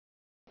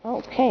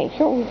Okay,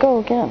 here we go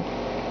again.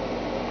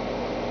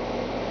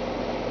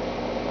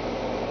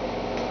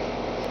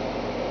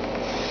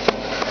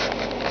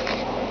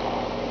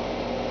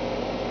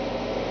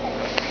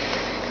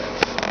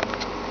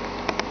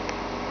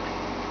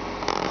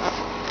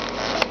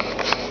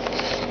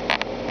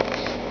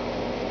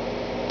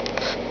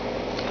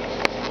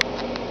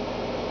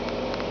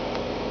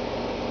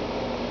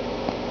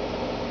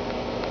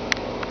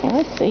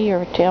 I see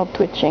your tail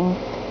twitching.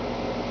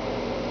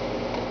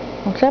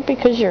 Is that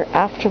because you're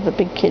after the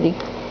big kitty?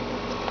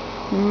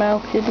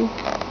 Mouth kitty?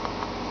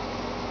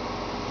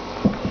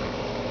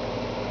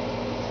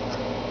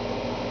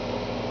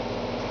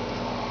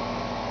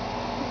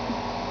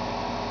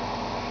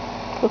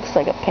 Looks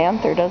like a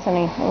panther, doesn't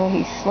he? Oh,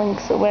 he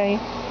slinks away.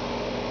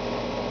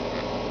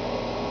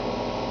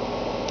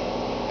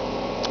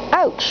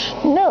 Ouch!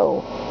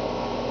 No!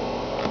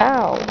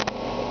 Ow!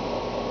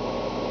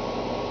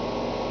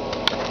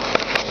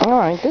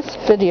 Alright, this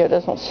video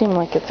doesn't seem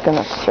like it's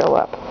gonna show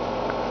up.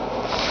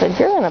 But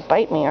you're gonna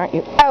bite me, aren't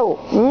you? Ow!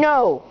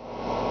 No!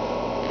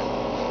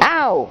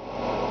 Ow!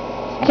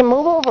 You can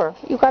move over.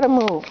 You gotta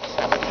move.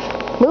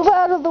 Move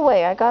out of the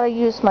way. I gotta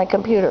use my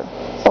computer.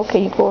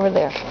 Okay, you go over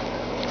there.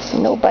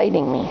 No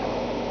biting me.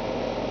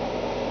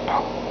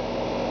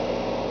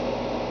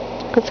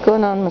 What's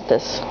going on with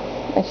this?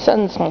 My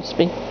sons must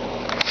be.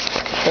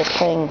 They're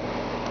playing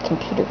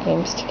computer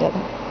games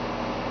together.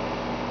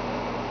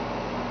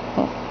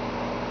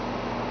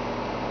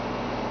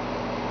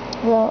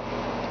 Well,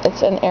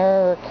 it's an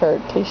error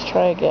occurred. Please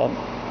try again.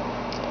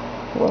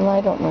 Well, I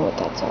don't know what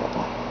that's all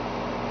about.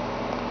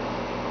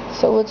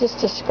 So we'll just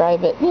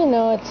describe it. You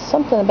know, it's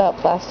something about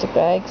plastic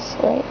bags,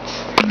 right?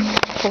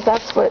 Because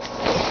that's what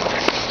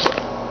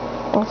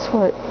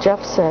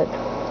Jeff said.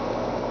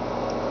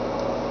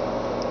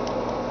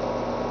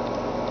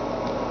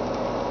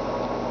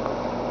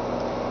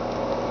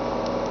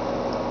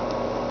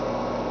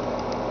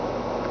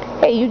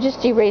 Hey, you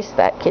just erased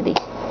that, kitty.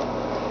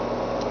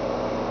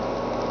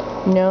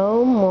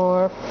 No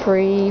more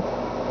free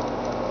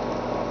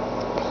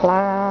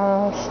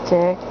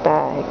plastic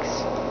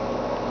bags.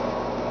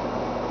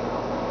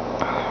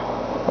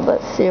 Well,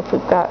 let's see if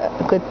we've got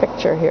a good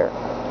picture here.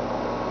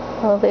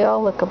 Well, they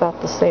all look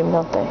about the same,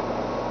 don't they?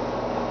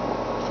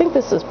 I think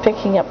this is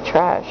picking up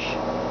trash.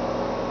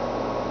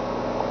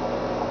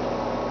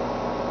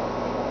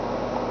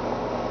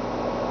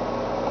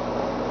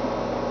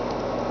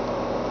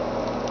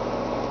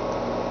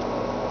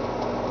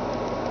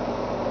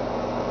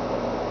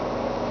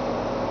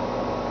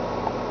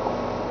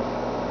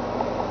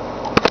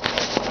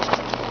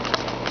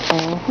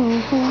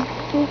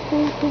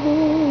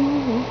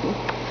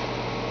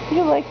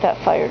 You like that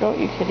fire, don't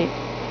you, kitty?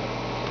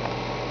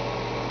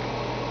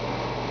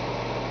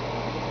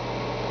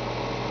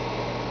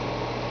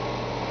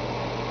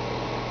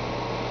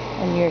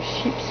 And your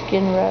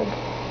sheepskin rug.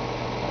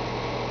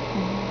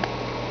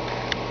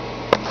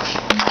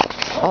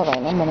 Hold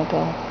on, I'm gonna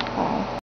go. Bye.